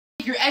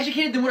If you're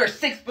educated, then what are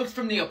 6 books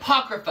from the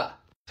Apocrypha?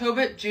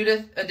 Tobit,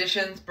 Judith,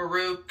 Additions,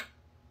 Baruch,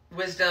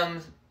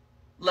 Wisdoms,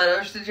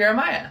 Letters to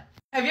Jeremiah.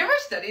 Have you ever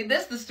studied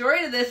this? The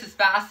story to this is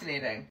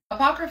fascinating.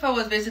 Apocrypha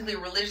was basically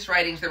religious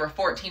writings. There were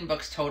 14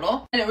 books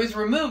total, and it was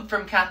removed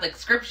from Catholic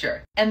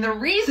scripture. And the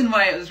reason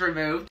why it was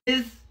removed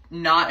is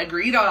not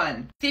agreed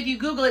on. See, if you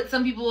Google it,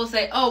 some people will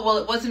say, oh, well,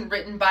 it wasn't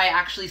written by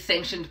actually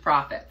sanctioned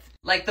prophets.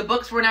 Like, the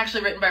books weren't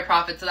actually written by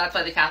prophets, so that's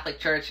why the Catholic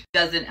Church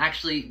doesn't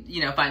actually,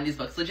 find these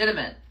books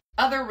legitimate.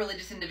 Other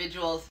religious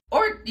individuals,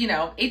 or,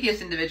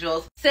 atheist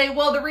individuals, say,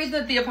 well, the reason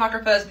that the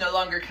Apocrypha is no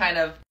longer kind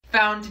of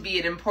found to be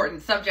an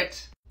important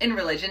subject in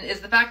religion is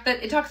the fact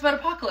that it talks about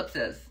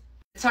apocalypses.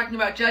 It's talking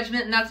about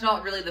judgment, and that's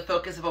not really the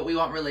focus of what we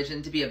want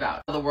religion to be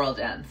about. The world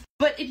ends.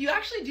 But if you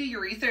actually do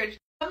your research, it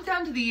comes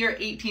down to the year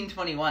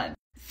 1821.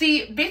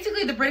 See,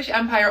 basically the British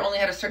Empire only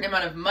had a certain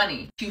amount of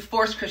money to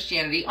force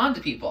Christianity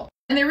onto people.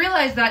 And they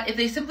realized that if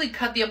they simply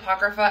cut the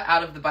Apocrypha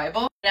out of the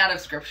Bible and out of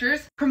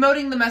scriptures,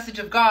 promoting the message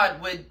of God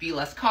would be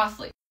less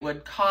costly,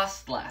 would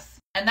cost less.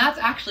 And that's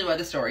actually why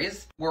the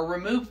stories were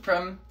removed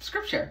from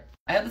scripture.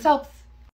 I hope this helps.